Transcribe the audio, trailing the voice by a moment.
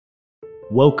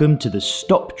Welcome to the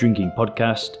Stop Drinking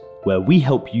Podcast, where we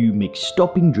help you make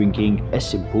stopping drinking a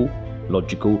simple,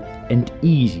 logical, and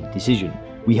easy decision.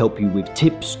 We help you with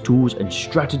tips, tools, and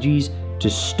strategies to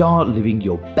start living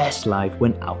your best life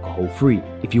when alcohol-free.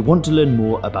 If you want to learn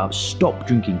more about stop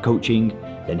drinking coaching,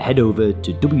 then head over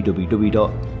to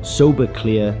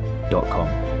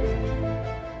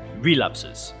www.soberclear.com.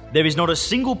 Relapses. There is not a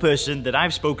single person that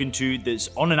I've spoken to that's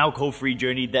on an alcohol-free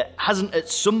journey that hasn't at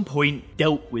some point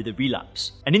dealt with a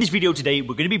relapse. And in this video today,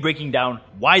 we're going to be breaking down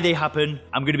why they happen.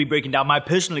 I'm going to be breaking down my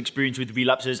personal experience with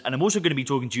relapses, and I'm also going to be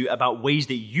talking to you about ways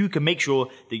that you can make sure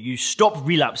that you stop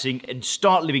relapsing and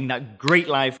start living that great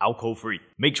life alcohol-free.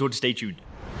 Make sure to stay tuned.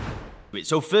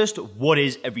 So first, what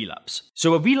is a relapse?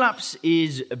 So a relapse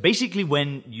is basically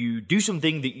when you do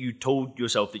something that you told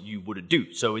yourself that you wouldn't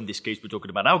do. So in this case, we're talking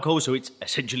about alcohol, so it's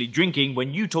essentially drinking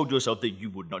when you told yourself that you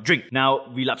would not drink. Now,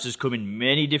 relapses come in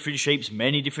many different shapes,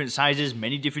 many different sizes,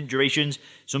 many different durations.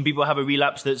 Some people have a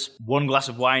relapse that's one glass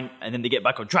of wine and then they get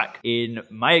back on track. In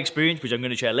my experience, which I'm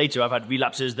going to share later, I've had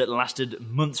relapses that lasted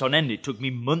months on end. It took me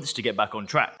months to get back on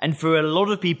track. And for a lot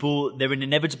of people, they're an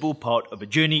inevitable part of a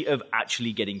journey of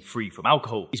actually getting free from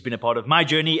alcohol. It's been a part of my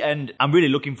journey, and I'm really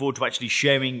looking forward to actually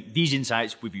sharing these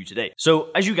insights with you today. So,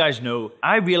 as you guys know,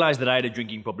 I realized that I had a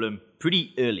drinking problem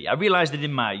pretty early. I realized that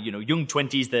in my, young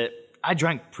 20s that I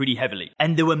drank pretty heavily.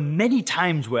 And there were many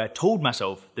times where I told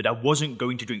myself that I wasn't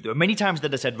going to drink. There were many times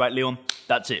that I said, right, Leon,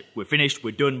 that's it. We're finished.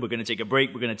 We're done. We're going to take a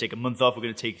break. We're going to take a month off. We're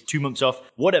going to take 2 months off,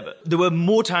 whatever. There were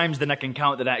more times than I can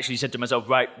count that I actually said to myself,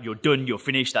 right, you're done. You're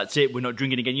finished. That's it. We're not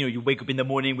drinking again. You wake up in the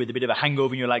morning with a bit of a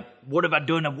hangover and you're like, what have I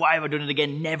done? And why have I done it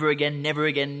again? Never again, never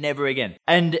again, never again.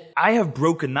 And I have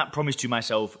broken that promise to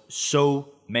myself so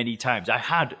many times. I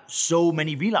had so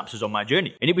many relapses on my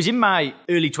journey. And it was in my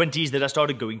early 20s that I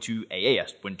started going to AA. I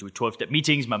went to 12-step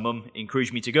meetings. My mum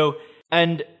encouraged me to go.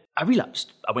 And I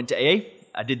relapsed. I went to AA.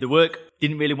 I did the work.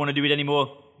 Didn't really want to do it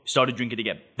anymore. Started drinking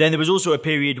again. Then there was also a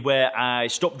period where I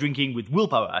stopped drinking with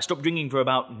willpower. I stopped drinking for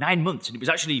about 9 months. And it was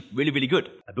actually really, really good.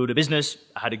 I built a business.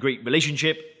 I had a great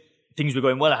relationship. Things were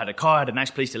going well. I had a car, I had a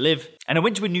nice place to live. And I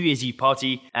went to a New Year's Eve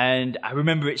party, and I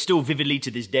remember it still vividly to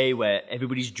this day, where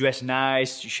everybody's dressed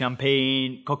nice,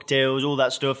 champagne, cocktails, all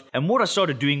that stuff. And what I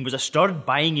started doing was I started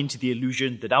buying into the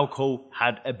illusion that alcohol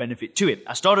had a benefit to it.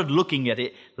 I started looking at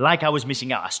it like I was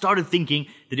missing out. I started thinking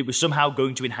that it was somehow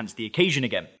going to enhance the occasion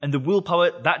again. And the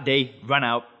willpower that day ran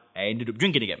out. I ended up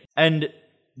drinking again. And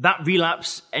that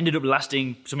relapse ended up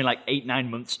lasting something like 8-9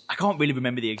 months. I can't really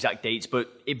remember the exact dates,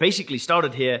 but it basically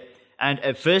started here. And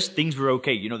at first, things were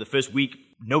okay. The first week,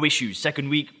 no issues. Second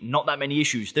week, not that many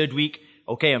issues. Third week,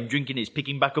 okay, I'm drinking, it's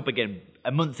picking back up again.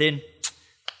 A month in,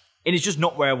 and it's just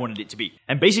not where I wanted it to be.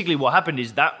 And basically what happened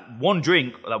is that one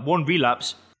drink, that one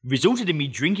relapse, resulted in me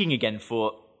drinking again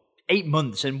for 8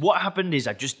 months. And what happened is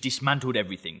I just dismantled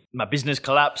everything. My business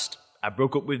collapsed. I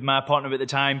broke up with my partner at the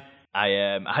time.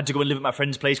 I had to go and live at my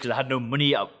friend's place because I had no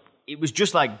money. It was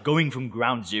just like going from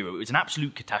ground zero. It was an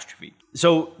absolute catastrophe.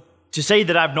 So to say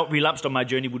that I've not relapsed on my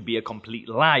journey would be a complete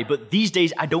lie, but these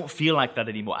days I don't feel like that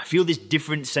anymore. I feel this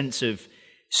different sense of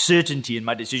certainty in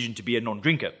my decision to be a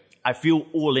non-drinker. I feel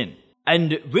all in.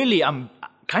 And really, I'm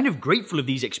kind of grateful of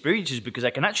these experiences because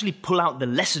I can actually pull out the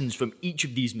lessons from each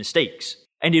of these mistakes.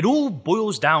 And it all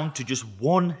boils down to just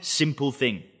one simple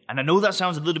thing. And I know that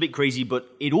sounds a little bit crazy, but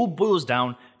it all boils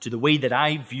down to the way that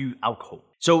I view alcohol.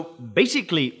 So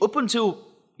basically, up until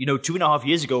 2.5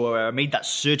 years ago, where I made that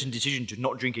certain decision to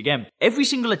not drink again, every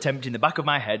single attempt in the back of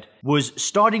my head was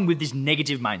starting with this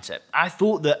negative mindset. I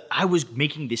thought that I was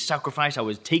making this sacrifice, I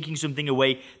was taking something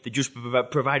away that just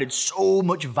provided so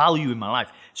much value in my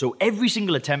life. So every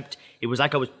single attempt, it was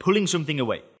like I was pulling something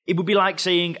away. It would be like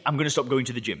saying, I'm going to stop going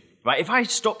to the gym, right? If I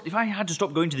had to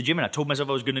stop going to the gym and I told myself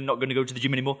I was not going to go to the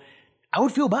gym anymore, I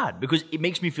would feel bad because it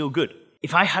makes me feel good.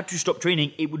 If I had to stop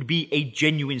training, it would be a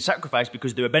genuine sacrifice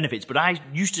because there are benefits. But I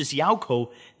used to see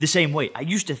alcohol the same way. I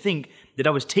used to think that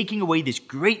I was taking away this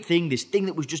great thing, this thing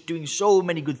that was just doing so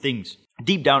many good things.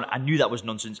 Deep down, I knew that was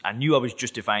nonsense. I knew I was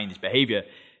justifying this behavior.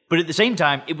 But at the same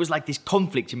time, it was like this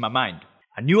conflict in my mind.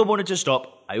 I knew I wanted to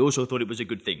stop. I also thought it was a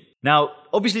good thing. Now,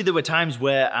 obviously, there were times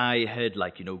where I had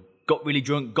got really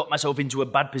drunk, got myself into a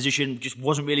bad position, just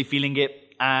wasn't really feeling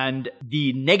it. And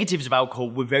the negatives of alcohol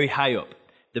were very high up.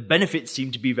 The benefits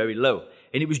seemed to be very low.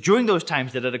 And it was during those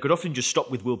times that I could often just stop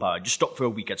with willpower. I'd just stop for a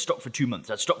week. I'd stop for 2 months.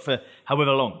 I'd stop for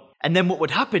however long. And then what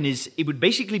would happen is it would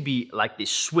basically be like this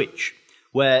switch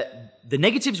where the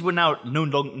negatives were now no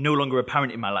longer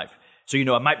apparent in my life. So,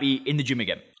 I might be in the gym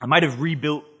again. I might have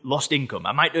rebuilt lost income.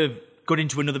 I might have got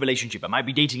into another relationship. I might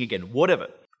be dating again, whatever.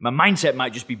 My mindset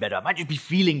might just be better. I might just be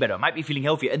feeling better. I might be feeling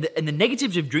healthier. And the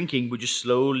negatives of drinking were just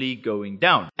slowly going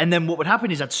down. And then what would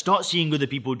happen is I'd start seeing other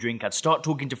people drink. I'd start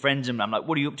talking to friends and I'm like,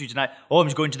 what are you up to tonight? Oh, I'm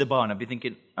just going to the bar. And I'd be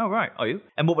thinking, oh, right, are you?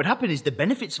 And what would happen is the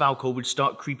benefits of alcohol would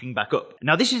start creeping back up.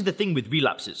 Now, this is the thing with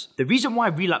relapses. The reason why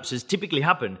relapses typically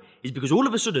happen is because all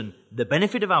of a sudden, the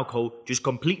benefit of alcohol just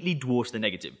completely dwarfs the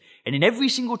negative. And in every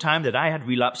single time that I had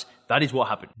relapse, that is what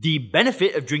happened. The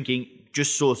benefit of drinking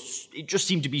it just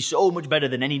seemed to be so much better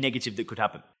than any negative that could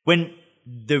happen. When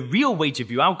the real way to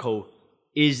view alcohol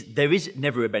is there is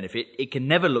never a benefit. It can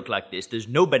never look like this. There's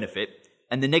no benefit.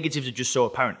 And the negatives are just so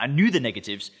apparent. I knew the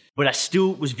negatives, but I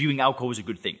still was viewing alcohol as a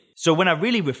good thing. So when I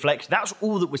really reflect, that's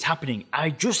all that was happening. I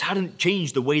just hadn't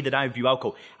changed the way that I view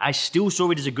alcohol. I still saw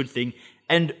it as a good thing.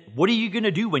 And what are you going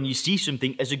to do when you see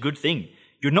something as a good thing?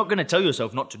 You're not going to tell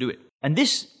yourself not to do it. And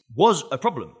this was a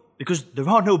problem. Because there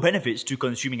are no benefits to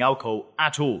consuming alcohol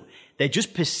at all. They're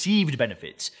just perceived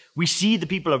benefits. We see the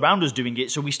people around us doing it,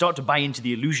 so we start to buy into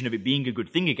the illusion of it being a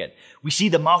good thing again. We see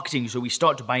the marketing, so we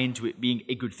start to buy into it being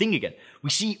a good thing again. We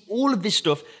see all of this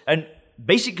stuff, and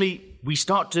basically, we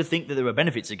start to think that there are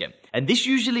benefits again. And this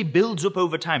usually builds up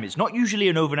over time. It's not usually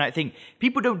an overnight thing.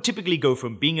 People don't typically go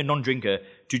from being a non-drinker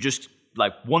to just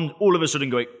all of a sudden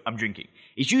going, I'm drinking.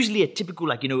 It's usually a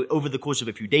typical, over the course of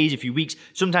a few days, a few weeks,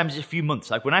 sometimes a few months.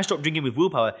 Like when I stopped drinking with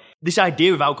Willpower, this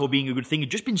idea of alcohol being a good thing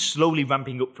had just been slowly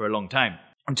ramping up for a long time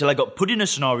until I got put in a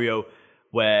scenario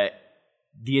where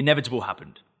the inevitable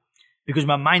happened because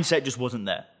my mindset just wasn't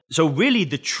there. So really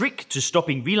the trick to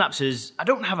stopping relapses, I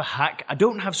don't have a hack. I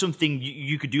don't have something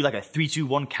you could do like a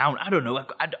 3-2-1 count. I don't know.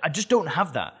 I just don't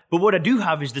have that. But what I do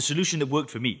have is the solution that worked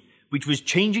for me, which was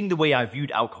changing the way I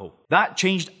viewed alcohol. That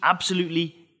changed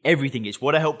absolutely everything. It's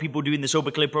what I help people do in the Sober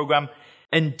Clear program.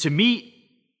 And to me,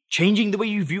 changing the way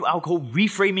you view alcohol,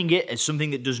 reframing it as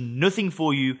something that does nothing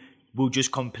for you, will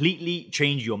just completely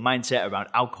change your mindset around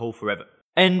alcohol forever.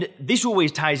 And this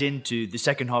always ties into the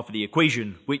second half of the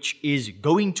equation, which is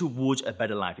going towards a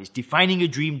better life. It's defining a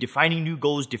dream, defining new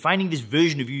goals, defining this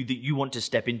version of you that you want to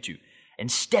step into,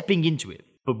 and stepping into it.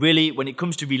 But really, when it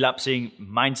comes to relapsing,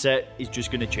 mindset is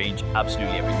just going to change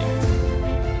absolutely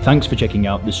everything. Thanks for checking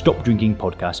out the Stop Drinking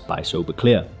podcast by Sober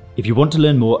Clear. If you want to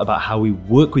learn more about how we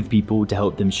work with people to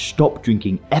help them stop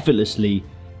drinking effortlessly,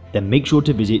 then make sure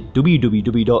to visit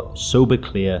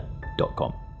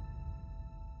www.soberclear.com.